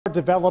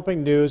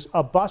Developing news,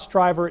 a bus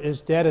driver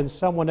is dead and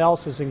someone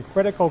else is in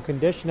critical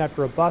condition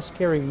after a bus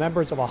carrying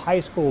members of a high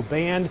school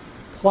band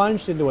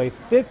plunged into a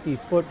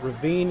 50-foot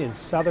ravine in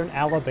southern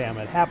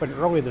Alabama. It happened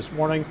early this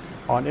morning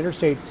on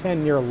Interstate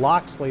 10 near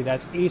Loxley,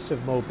 that's east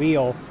of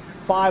Mobile.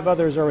 5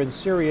 others are in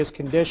serious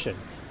condition.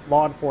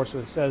 Law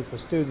enforcement says the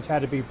students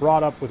had to be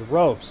brought up with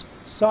ropes.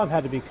 Some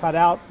had to be cut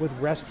out with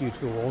rescue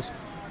tools.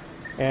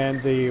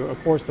 And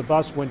of course, the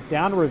bus went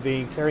down a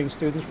ravine carrying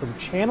students from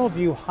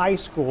Channelview High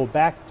School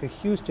back to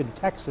Houston,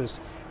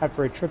 Texas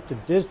after a trip to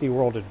Disney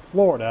World in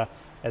Florida.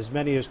 As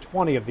many as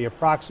 20 of the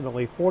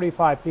approximately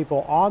 45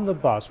 people on the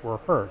bus were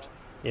hurt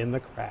in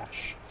the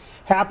crash.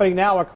 Happening now.